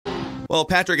Well,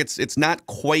 Patrick, it's not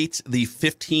quite the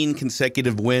 15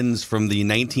 consecutive wins from the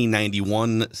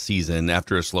 1991 season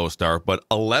after a slow start, but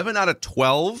 11 out of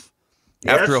 12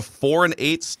 after a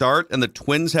 4-8 start, and the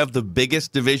Twins have the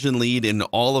biggest division lead in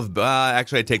all of.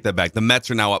 Actually, I take that back. The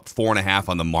Mets are now up 4.5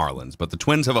 on the Marlins, but the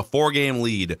Twins have a 4-game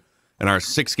lead and are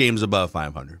 6 games above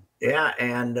 500. Yeah,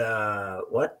 and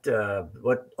what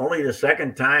only the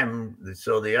second time.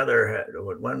 So the other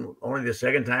one, only the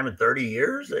second time in 30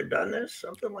 years they've done this,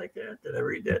 something like that. Did I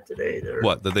read that today?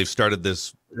 That they've started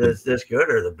this good,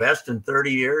 or the best in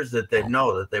 30 years that they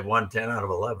know that they've won 10 out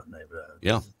of 11.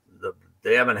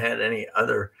 They haven't had any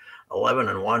other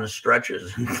 11-1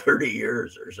 stretches in 30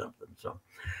 years or something. So,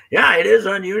 yeah, it is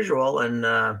unusual, and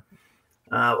the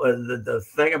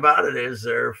thing about it is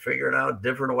they're figuring out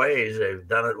different ways. They've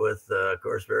done it with, of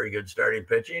course, very good starting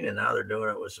pitching, and now they're doing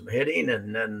it with some hitting.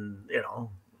 And then,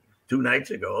 2 nights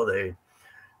ago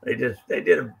they did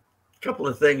a couple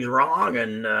of things wrong,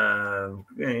 and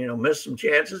missed some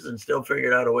chances, and still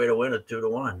figured out a way to win it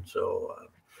 2-1. So.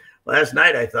 Last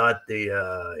night, I thought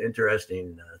the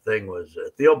interesting thing was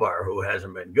Thielbar, who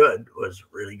hasn't been good, was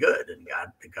really good and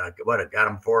got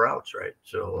him 4 outs, right?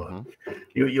 So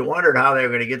you wondered how they were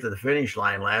going to get to the finish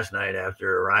line last night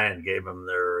after Ryan gave him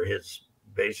his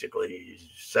basically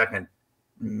second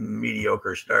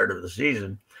mediocre start of the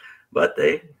season. But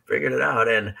they figured it out.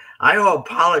 And I owe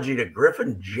apology to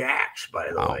Griffin Jacks,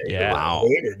 by the way. Yeah. Wow.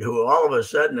 Who all of a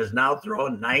sudden is now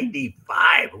throwing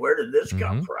 95. Where did this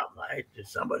come from?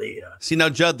 Somebody. See, now,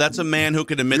 Judd, that's a man who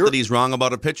can admit that he's wrong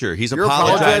about a pitcher. He's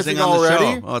apologizing on the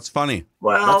already? show. Oh, it's funny.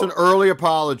 Well, that's an early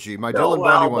apology. My Dylan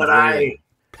Bundy one's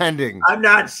pending. I'm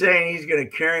not saying he's going to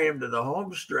carry him to the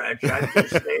home stretch. I'm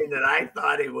just saying that I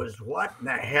thought he was, what in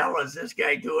the hell is this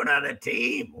guy doing on a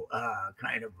team?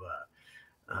 Kind of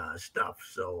stuff.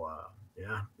 So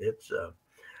yeah, it's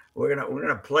we're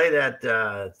gonna play that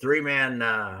 3-man.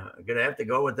 Gonna have to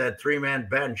go with that 3-man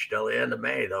bench till the end of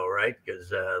May, though, right?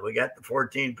 Because we got the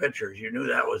 14 pitchers. You knew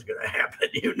that was gonna happen.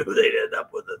 You knew they'd end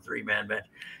up with a 3-man bench.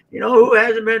 You know who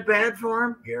hasn't been bad for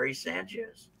him? Gary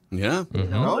Sanchez. Yeah. They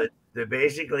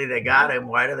got him.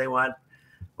 Why do they want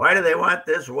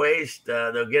this waste?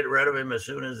 They'll get rid of him as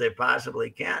soon as they possibly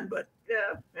can. But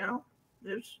yeah,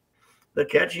 there's the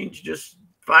catching's just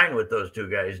fine with those 2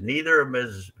 guys. Neither of them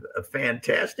is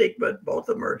fantastic, but both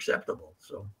of them are acceptable.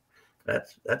 So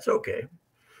that's okay.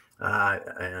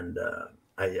 And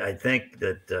I think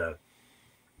that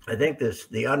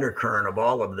the undercurrent of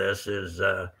all of this is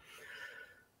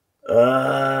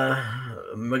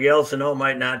Miguel Sano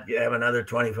might not have another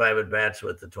 25 at bats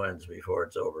with the Twins before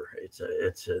it's over.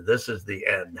 This is the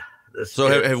end.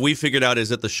 Have we figured out, is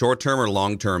it the short-term or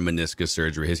long-term meniscus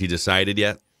surgery? Has he decided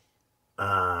yet?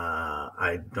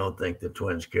 I don't think the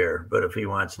Twins care, but if he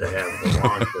wants to have the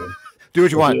long term, do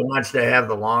what you want. If he wants to have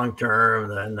the long term,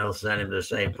 then they'll send him to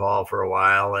St. Paul for a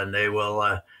while, and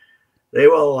they'll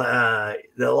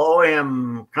owe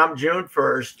him come June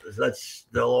 1st.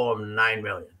 They'll owe him $9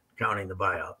 million, counting the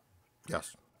buyout.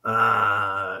 Yes.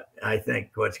 I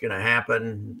think what's going to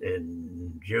happen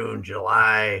in June,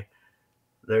 July,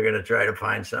 they're going to try to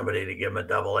find somebody to give him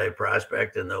a AA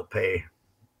prospect, and they'll pay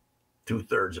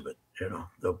 2/3 of it.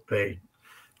 They'll pay.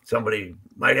 Somebody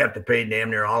might have to pay damn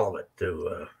near all of it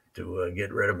to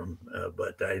get rid of him.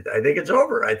 But I think it's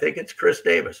over. I think it's Chris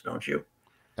Davis, don't you?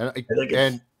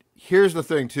 And here's the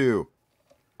thing too.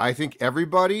 I think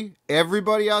everybody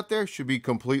out there should be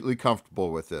completely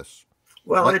comfortable with this.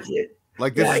 Well, this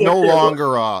is no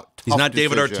longer a tough He's not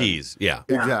David decision. Ortiz. Yeah,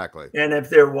 exactly. And if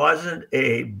there wasn't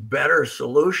a better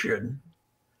solution,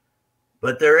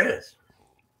 but there is.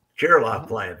 Kirilloff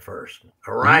playing first,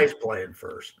 Arise playing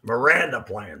first, Miranda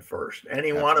playing first,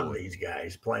 any one of these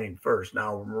guys playing first.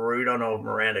 Now, we don't know if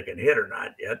Miranda can hit or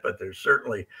not yet, but he's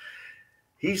certainly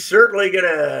going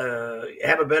to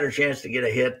have a better chance to get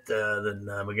a hit than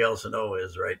Miguel Sano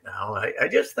is right now. I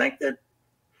just think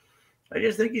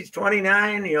he's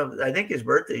 29. I think his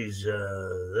birthday's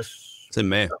it's in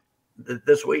May.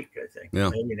 This week, I think,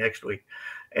 maybe next week.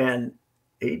 And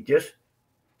he just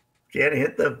can't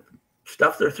hit the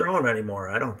stuff they're throwing anymore.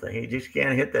 I don't think he just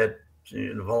can't hit that.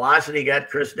 Velocity got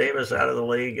Chris Davis out of the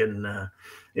league, and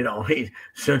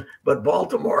but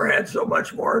Baltimore had so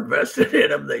much more invested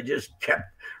in him. They just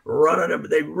kept running him.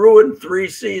 They ruined 3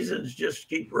 seasons. Just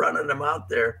keep running them out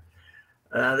there.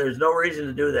 There's no reason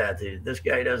to do that. This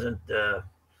guy doesn't.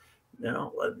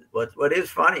 What is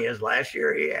funny is last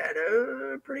year he had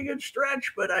a pretty good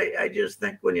stretch, but I just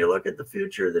think when you look at the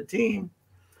future of the team,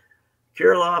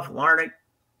 Kirilloff, Larnach,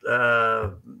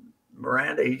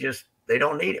 Miranda, they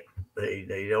don't need him.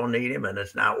 They don't need him, and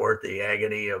it's not worth the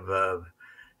agony of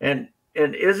and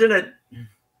isn't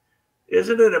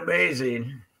isn't it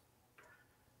amazing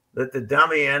that the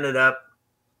dummy ended up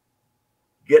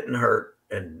getting hurt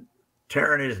and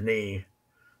tearing his knee,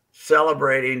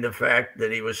 celebrating the fact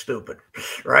that he was stupid,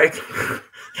 right?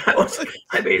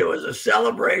 It was a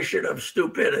celebration of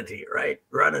stupidity, right?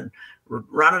 Running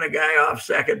a guy off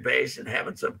second base and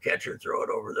having some catcher throw it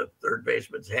over the third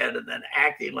baseman's head and then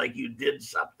acting like you did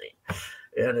something.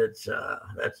 And it's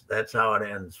that's how it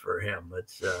ends for him.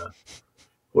 It's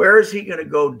where is he going to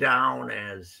go down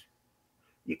as?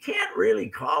 You can't really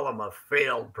call him a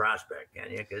failed prospect, can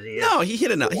you? Because he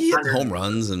hit home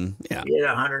runs and he hit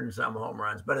 100 and some home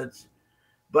runs.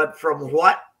 But from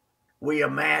what we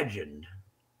imagined,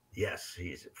 yes,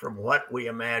 from what we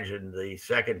imagined, the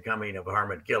second coming of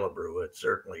Harmon Killebrew, it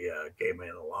certainly came in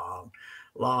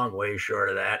a long way short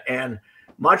of that, and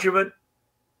much of it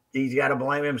he's got to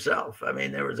blame himself. I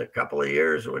mean, there was a couple of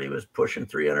years when he was pushing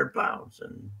 300 pounds,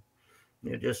 and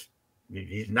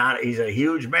he's a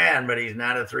huge man, but he's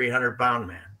not a 300-pound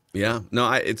man. Yeah, no,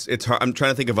 it's hard. I'm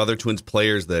trying to think of other Twins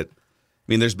players that, I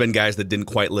mean, there's been guys that didn't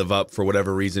quite live up for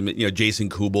whatever reason. You know, Jason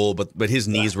Kubel, but his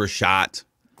knees were shot.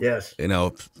 Yes. You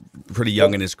know, pretty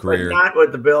young in his career. But not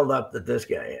with the buildup that this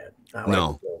guy had.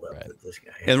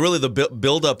 And really the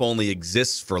buildup only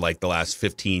exists for like the last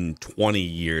 15, 20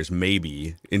 years,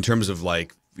 maybe, in terms of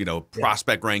like, you know,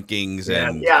 prospect rankings.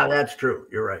 Yeah, that's true.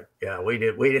 You're right. Yeah, we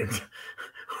didn't.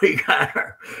 We got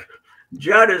our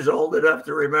Judd is old enough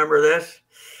to remember this,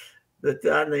 that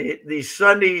on the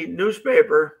Sunday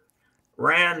newspaper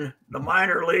ran the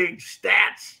minor league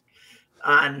stats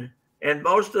and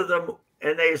most of them,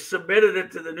 and they submitted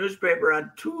it to the newspaper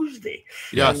on Tuesday.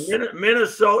 Yes.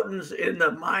 Minnesotans in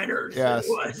the minors. Yes.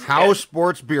 House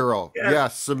Sports Bureau.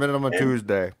 Yes. Submitted them on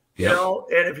Tuesday. You know,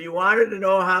 and if you wanted to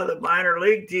know how the minor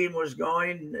league team was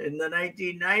going in the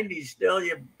 1990s, still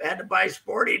you had to buy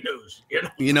Sporting News.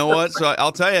 You know what? So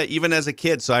I'll tell you, even as a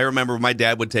kid, so I remember my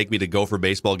dad would take me to Gopher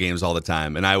baseball games all the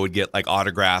time, and I would get like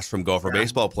autographs from Gopher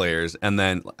baseball players. And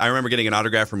then I remember getting an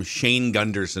autograph from Shane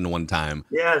Gunderson one time.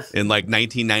 Yes. In like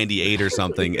 1998 or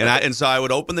something. And so I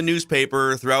would open the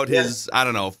newspaper throughout his, I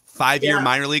don't know, 5-year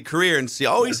minor league career and see,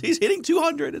 he's hitting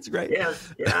 200. It's great.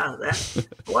 Yes, yeah.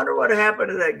 I wonder what happened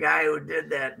to that guy who did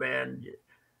that, man.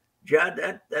 Judd,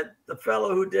 that the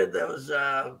fellow who did those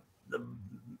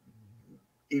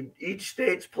each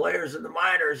state's players in the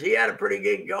minors, he had a pretty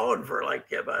good going for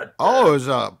like about it was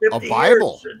a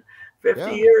Bible.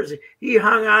 50 years. He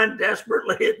hung on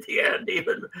desperately at the end,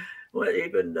 even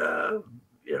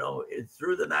you know,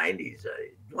 through the 90s.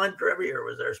 Glenn Crevier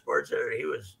was our sports editor. He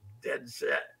was dead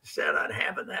set on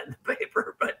having that in the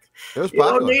paper, but you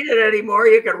don't need it anymore.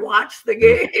 You can watch the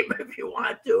game if you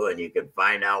want to, and you can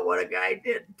find out what a guy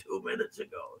did 2 minutes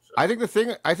ago. So. I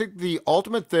think the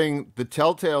ultimate thing, the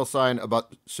telltale sign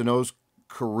about Sano's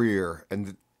career,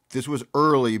 and this was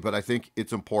early, but I think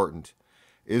it's important,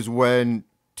 is when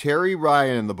Terry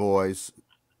Ryan and the boys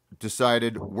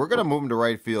decided we're going to move him to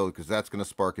right field because that's going to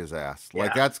spark his ass.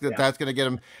 Like that's going to get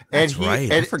him. And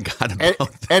I forgot about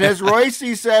that. And as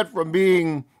Royce said, from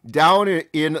being down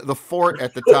in the fort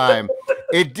at the time,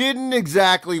 it didn't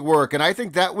exactly work. And I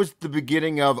think that was the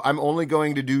beginning of I'm only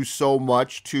going to do so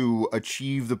much to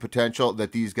achieve the potential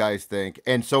that these guys think.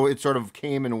 And so it sort of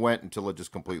came and went until it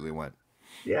just completely went.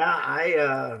 Yeah,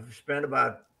 I spent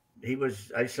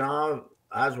I saw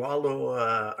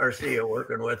Oswaldo Arcia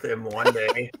working with him one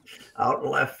day out in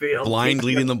left field. Blind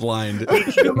leading the blind.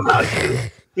 Teaching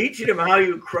him how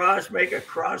you make a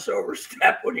crossover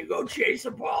step when you go chase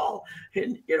a ball.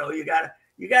 And, you know, you gotta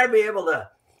be able to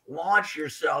launch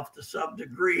yourself to some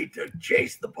degree to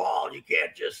chase the ball. You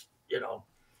can't just, you know,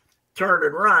 turn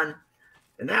and run.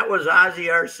 And that was Ozzie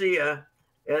Arcia.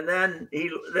 And then he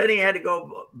had to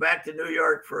go back to New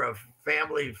York for a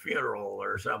family funeral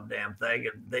or some damn thing,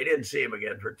 and they didn't see him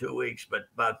again for 2 weeks. But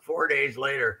about 4 days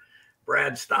later,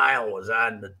 Brad Stile was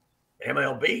on the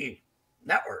MLB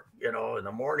network, you know, in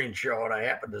the morning show, and I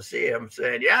happened to see him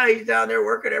saying, "Yeah, he's down there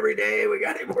working every day. We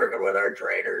got him working with our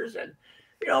trainers." And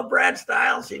you know, Brad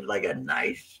Stile seems like a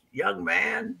nice young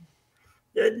man.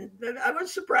 And I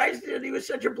was surprised that he was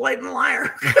such a blatant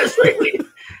liar because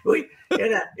we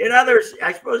in others,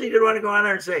 I suppose he didn't want to go on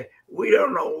there and say, "We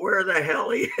don't know where the hell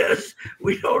he is.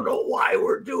 We don't know why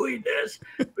we're doing this.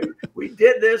 We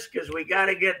did this because we got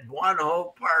to get One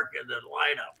Hope Park in the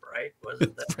lineup, right?"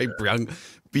 Wasn't that right?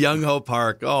 Byung-ho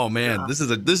Park. Oh man, this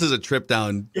is a trip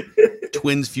down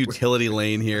Twins futility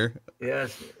lane here.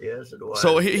 Yes, it was.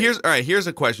 So here's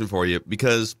a question for you,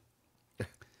 because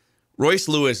Royce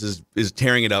Lewis is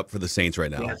tearing it up for the Saints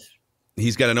right now. Yes.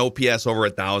 He's got an OPS over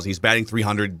 1,000. He's batting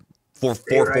 300,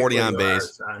 440 on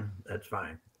base. That's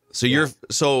fine.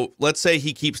 So let's say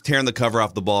he keeps tearing the cover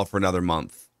off the ball for another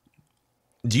month.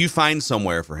 Do you find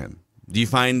somewhere for him? Do you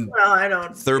find I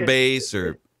don't third base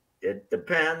or? It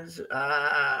depends.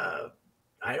 I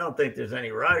don't think there's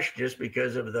any rush just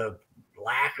because of the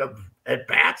lack of at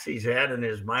bats he's had in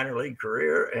his minor league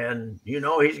career, and he's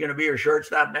going to be your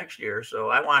shortstop next year. So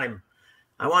I want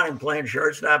him playing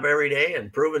shortstop every day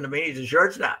and proving to me he's a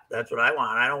shortstop. That's what I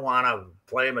want. I don't want to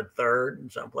play him at third in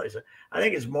some places. I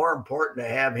think it's more important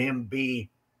to have him be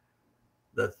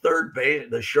the third base,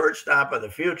 the shortstop of the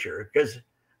future, because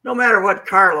no matter what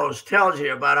Carlos tells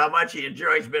you about how much he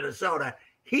enjoys Minnesota,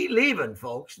 he leaving,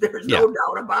 folks. There's no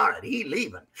doubt about it. He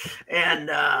leaving, and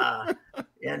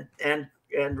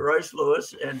Royce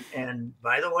Lewis, and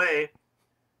by the way,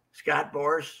 Scott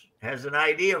Boras has an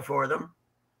idea for them.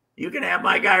 You can have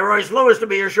my guy Royce Lewis to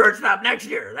be your shortstop next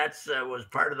year. That's was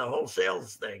part of the whole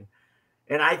sales thing,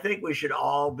 and I think we should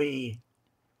all be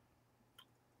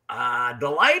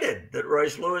delighted that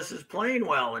Royce Lewis is playing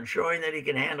well and showing that he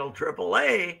can handle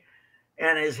AAA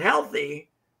and is healthy,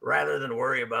 rather than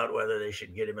worry about whether they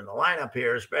should get him in the lineup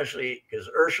here, especially because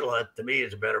Urshela, to me,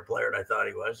 is a better player than I thought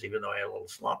he was, even though he had a little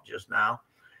slump just now.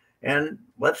 And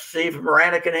let's see if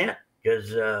Miranda can hit,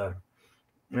 because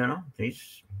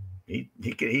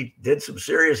he did some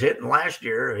serious hitting last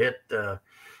year, hit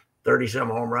 30-some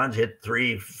home runs, hit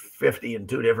 350 in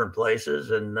 2 different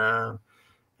places, and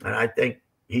I think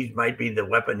he might be the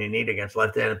weapon you need against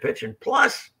left-handed pitching.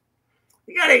 Plus,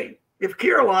 if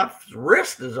Kirillov's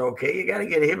wrist is okay, you got to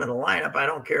get him in the lineup. I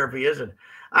don't care if he isn't.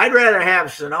 I'd rather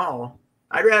have Sano.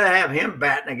 I'd rather have him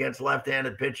batting against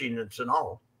left-handed pitching than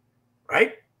Sano,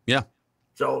 right? Yeah.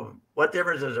 So what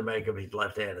difference does it make if he's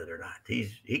left-handed or not?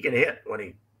 He can hit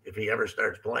if he ever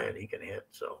starts playing, he can hit.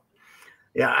 So,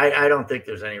 yeah, I don't think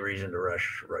there's any reason to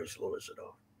rush Royce Lewis at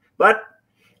all. But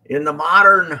in the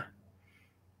modern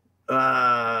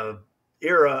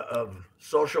era of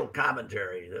social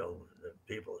commentary, the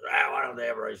people say, why don't they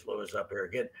have Royce Lewis up here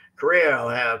again? Correa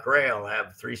will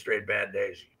have 3 straight bad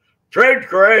days. Trade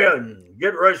Correa and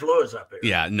get Royce Lewis up here.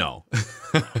 Yeah, no.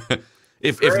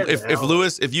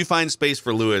 If you find space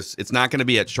for Lewis, it's not going to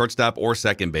be at shortstop or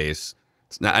second base.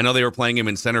 It's not, I know they were playing him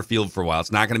in center field for a while.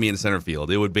 It's not going to be in center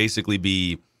field. It would basically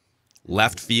be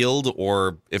left field,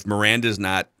 or if Miranda's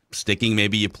not sticking,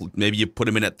 maybe you put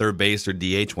him in at third base or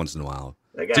DH once in a while.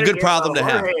 It's a good problem to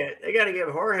have. They got to give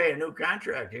Jorge a new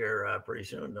contract here pretty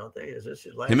soon, don't they? Is this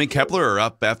his last? Him and Kepler are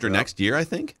up after next year, I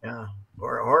think. Yeah,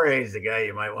 Jorge's the guy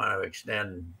you might want to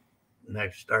extend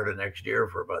start of next year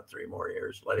for about 3 more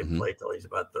years. Let him play till he's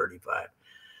about 35.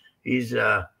 He's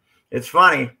it's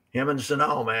funny, him and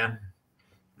Sano, man,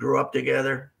 grew up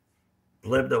together,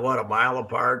 lived a mile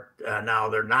apart. Now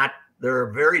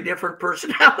they're very different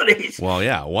personalities. Well,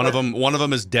 yeah, one of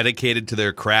them is dedicated to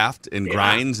their craft and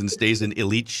grinds and stays in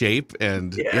elite shape.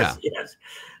 And yes.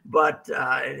 But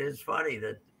it is funny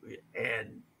that,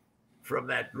 and from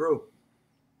that group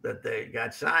that they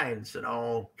got signed,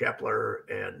 Sano, Kepler,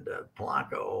 and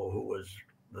Polanco, who was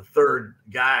the third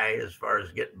guy as far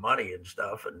as getting money and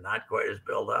stuff, and not quite as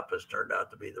built up, has turned out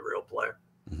to be the real player.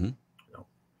 Mm-hmm. So,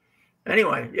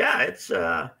 anyway, it's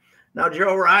now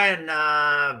Joe Ryan.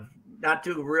 Not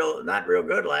real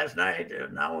good last night.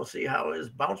 Now we'll see how his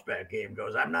bounce back game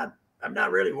goes. I'm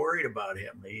not really worried about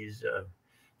him.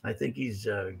 I think he's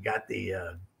got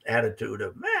the attitude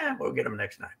of, we'll get him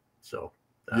next night. So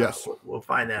yes, we'll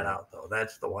find that out though.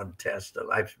 That's the one test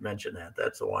I've mentioned that.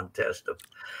 That's the one test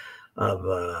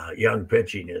of young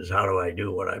pitching is how do I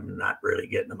do when I'm not really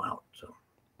getting them out. So.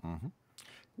 Mm-hmm.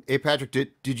 Hey, Patrick,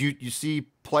 did you see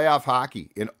playoff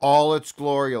hockey in all its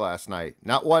glory last night?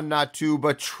 Not 1, not 2,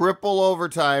 but triple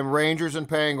overtime, Rangers and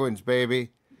Penguins,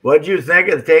 baby. What'd you think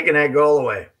of taking that goal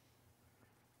away?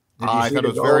 I thought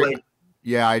it was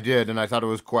yeah, I did, and I thought it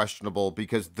was questionable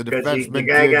because the defenseman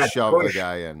did shove the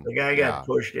guy in. The guy got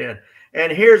pushed in.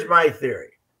 And here's my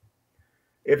theory.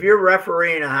 If you're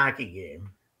refereeing a hockey game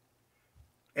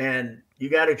and you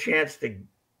got a chance to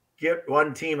get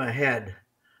one team ahead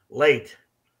late,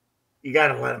 you got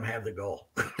to let them have the goal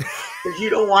because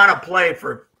you don't want to play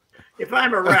for. If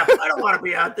I'm a ref, I don't want to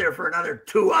be out there for another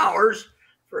 2 hours.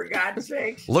 For God's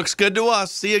sakes. Looks good to us.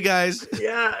 See you guys.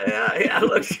 Yeah.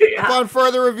 On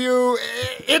further review,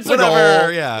 it's a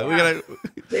goal. Yeah.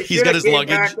 He's got his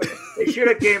luggage. They should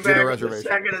have came back at the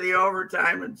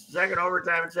second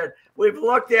overtime and said, "We've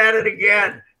looked at it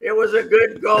again. It was a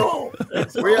good goal.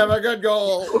 We have a good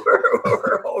goal.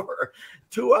 We're over.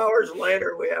 2 hours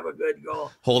later, we have a good goal."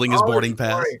 Holding his boarding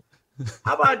pass.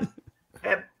 How about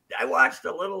I watched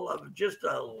a little of just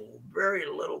a very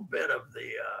little bit of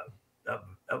the of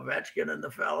Ovechkin and the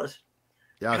fellas.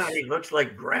 Yes. God, he looks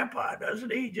like Grandpa,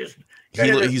 doesn't he?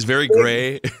 He's very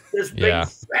gray. This big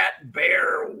fat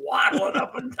bear waddling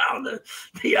up and down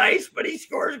the ice, but he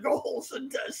scores goals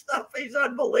and does stuff. He's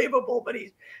unbelievable, but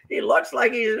he looks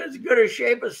like he's in as good a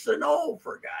shape as Sano,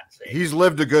 for God's sake. He's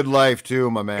lived a good life too,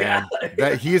 my man.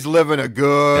 He's living a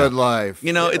good life.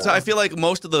 You know, I feel like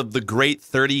most of the great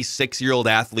 36-year-old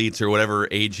athletes or whatever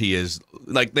age he is,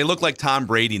 like they look like Tom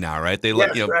Brady now, right? They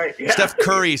look, Steph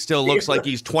Curry still looks like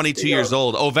he's 22 years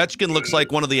old. Ovechkin looks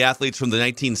like one of the athletes from the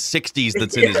 1960s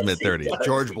that's in his mid-30s.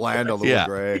 George Bland, a little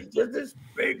gray. He's just this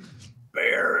big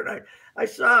bear. And I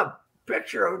saw a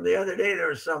picture of him the other day. There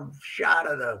was some shot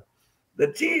of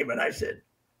the team, and I said,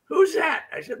 "Who's that?"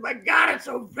 I said, "My God, it's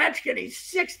Ovechkin. He's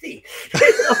 60." Is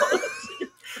that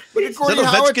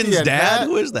Ovechkin's dad?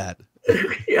 Who is that?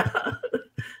 Yeah.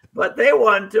 But they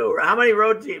won, too. How many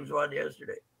road teams won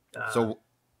yesterday?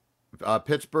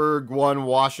 Pittsburgh won,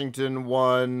 Washington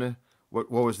won. What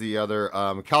was the other?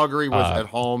 Calgary was at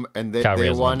home, and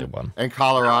they won. And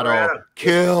Colorado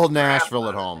killed Nashville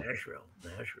at home. Nashville,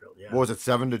 yeah. What was it,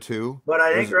 7-2? But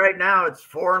I think right now it's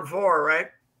 4-4, right?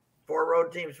 4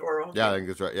 road teams, 4 home. Yeah, I think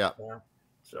that's right. Yeah.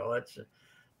 So that's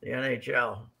the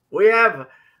NHL.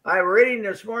 I'm reading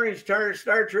this morning's Star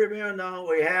Tribune. Now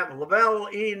we have Lavelle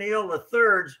E. Neal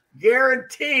III's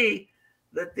guarantee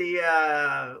that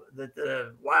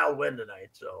the Wild win tonight.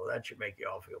 So that should make you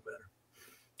all feel better.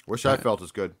 Wish I felt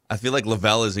as good. I feel like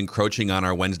Lavelle is encroaching on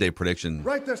our Wednesday prediction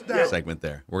segment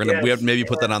there. We have to maybe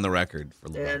put that on the record for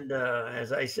Lavelle. And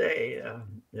as I say,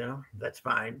 that's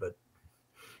fine, but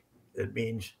it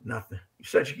means nothing.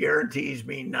 Such guarantees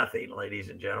mean nothing, ladies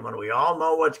and gentlemen. We all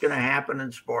know what's going to happen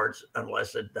in sports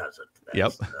unless it doesn't.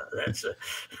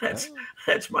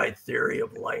 That's my theory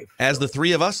of life. As the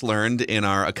three of us learned in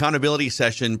our accountability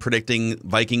session predicting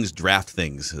Vikings draft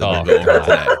things that we'll go over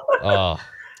today. Oh.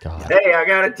 God. Hey, I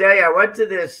got to tell you, I went to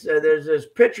this. There's this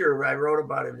pitcher I wrote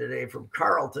about him today from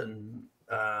Carleton,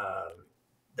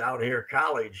 down here,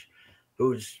 college,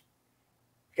 who's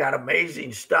got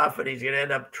amazing stuff, and he's going to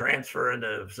end up transferring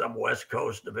to some West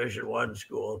Coast Division I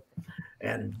school.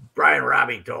 And Brian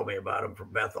Robbie told me about him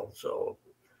from Bethel, so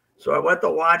I went to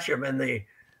watch him. And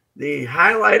the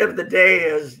highlight of the day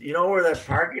is, you know where that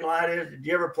parking lot is? Did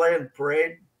you ever play in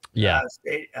Parade? Yeah.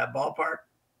 State ballpark.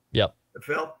 Yep.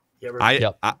 Phil. I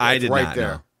did right not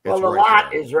there. know. Well, the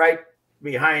lot is right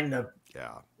behind the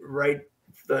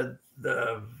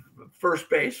the first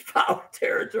base foul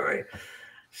territory.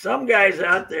 Some guy's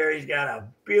out there. He's got a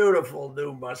beautiful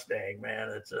new Mustang, man.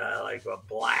 It's like a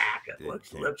black. It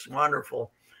looks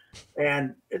wonderful,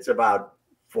 and it's about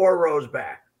 4 rows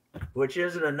back, which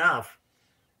isn't enough.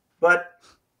 But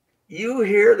you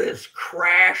hear this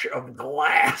crash of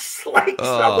glass like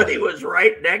somebody was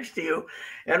right next to you.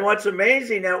 And what's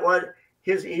amazing,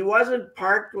 he wasn't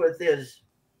parked he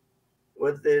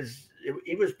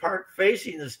was parked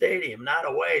facing the stadium, not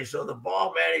away. So the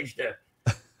ball managed to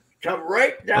come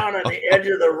right down on the edge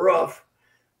of the roof,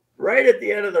 right at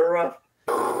the end of the roof,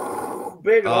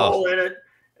 big hole in it,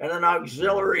 and an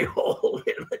auxiliary hole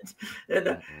in it.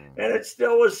 And it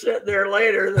still was sitting there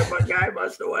later that my guy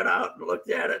must have went out and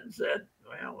looked at it and said,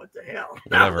 well, what the hell?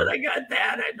 Now that I got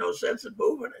that, I had no sense in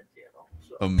moving it,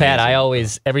 So. Pat,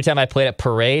 every time I played at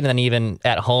Parade and then even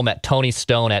at home at Tony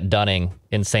Stone at Dunning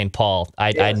in St. Paul,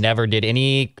 I never did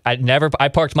I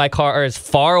parked my car as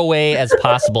far away as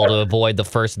possible to avoid the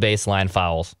first baseline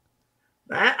fouls.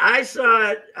 I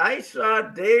saw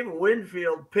Dave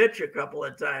Winfield pitch a couple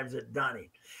of times at Dunning.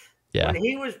 Yeah. When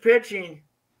he was pitching,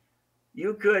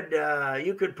 you could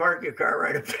park your car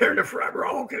right up there in the front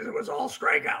row because it was all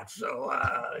strikeouts. So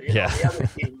the other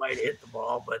team might hit the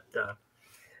ball, but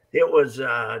it was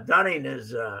Dunning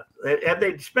is. Have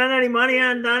they spent any money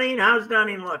on Dunning? How's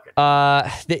Dunning looking?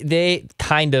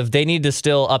 They need to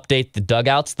still update the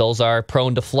dugouts. Those are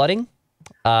prone to flooding.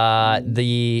 And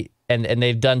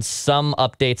they've done some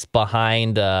updates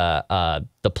behind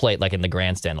the plate, like in the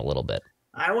grandstand a little bit.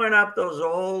 I went up those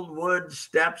old wood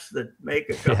steps that make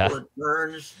a couple of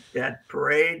turns at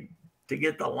Parade to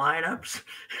get the lineups.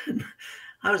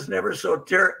 I was never so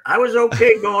I was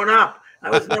okay going up. I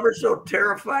was never so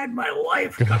terrified in my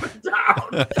life coming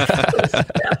down.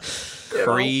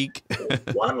 Freak.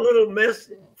 One little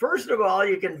miss. First of all,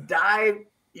 you could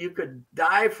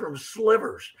die from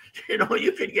slivers. You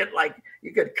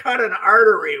could cut an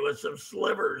artery with some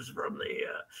slivers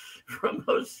from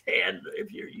those hands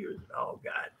if you're using. Oh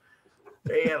God,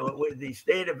 they have with the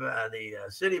state of the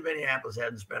city of Minneapolis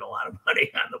hadn't spent a lot of money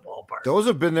on the ballpark. Those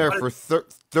have been there for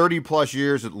 30 plus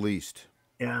years at least.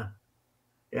 Yeah.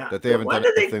 That they haven't done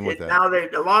anything with that. Now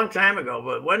a long time ago,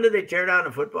 but when did they tear down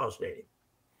the football stadium?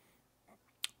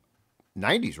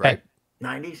 90s, right?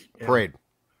 90s. Yeah. Parade.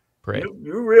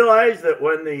 You realize that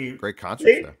when the Great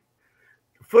concerts there.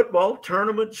 Football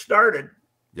tournament started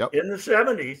Yep. in the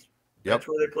 70s, Yep. that's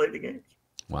where they played the games.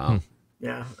 Wow.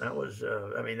 Yeah, that was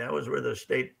that was where the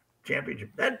state championship,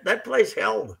 that place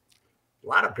held a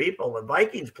lot of people. The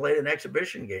Vikings played an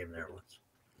exhibition game there once.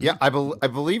 Yeah, I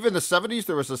believe in the 70s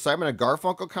there was a Simon and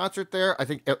Garfunkel concert there. I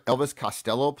think Elvis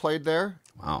Costello played there.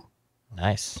 Wow.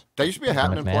 Nice. That used to be a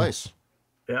happening place.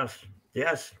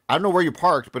 Yes. I don't know where you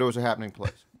parked, but it was a happening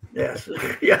place. Yes.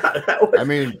 Yeah. I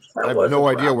have no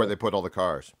idea where they put all the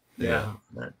cars. Yeah,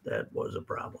 that was a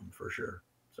problem for sure.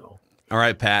 So. All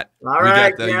right, Pat. All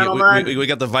right, we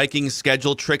got the Vikings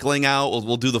schedule trickling out.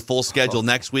 We'll do the full schedule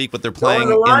next week, but they're playing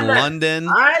in London.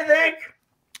 I think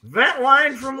vent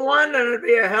line from London would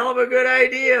be a hell of a good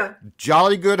idea.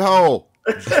 Jolly good hole.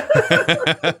 We'll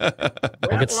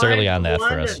get Surly on that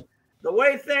for us. The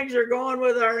way things are going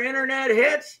with our internet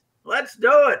hits, let's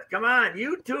do it. Come on,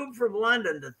 YouTube from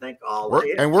London to think all the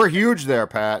hits. And we're huge there,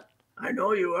 Pat. I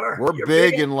know you are. We're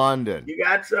big in London. You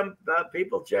got some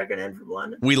people checking in from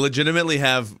London? We legitimately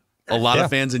have a lot of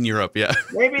fans in Europe, yeah.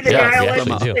 Maybe the guy lets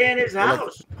you stay in his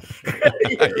house.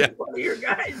 One of your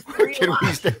guys.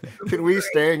 Can we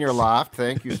stay in your loft?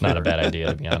 Thank you. It's not a bad idea,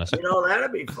 to be honest. You know,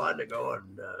 that'd be fun to go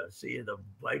and see the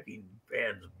Viking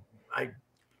fans.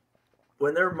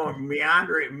 When they're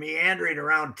meandering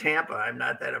around Tampa, I'm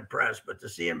not that impressed. But to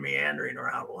see them meandering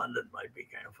around London might be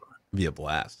kind of fun. Be a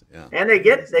blast, yeah. And they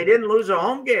didn't lose a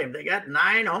home game. They got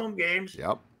 9 home games.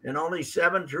 Yep. And only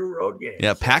 7 true road games.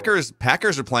 Yeah, Packers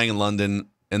are playing in London,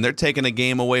 and they're taking a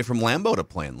game away from Lambeau to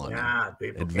play in London. Yeah,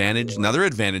 another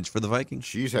advantage for the Vikings.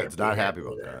 Cheesehead's not happy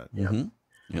about that. Yeah.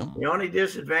 Mm-hmm. Yeah. The only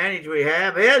disadvantage we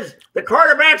have is the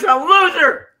quarterback's a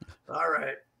loser. All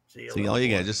right. See all you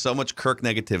get. Just so much Kirk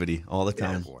negativity all the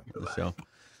time. The show.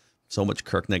 So much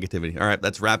Kirk negativity. All right,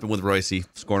 that's wrapping with Royce.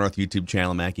 SKOR North YouTube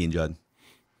channel, Mackie and Judd.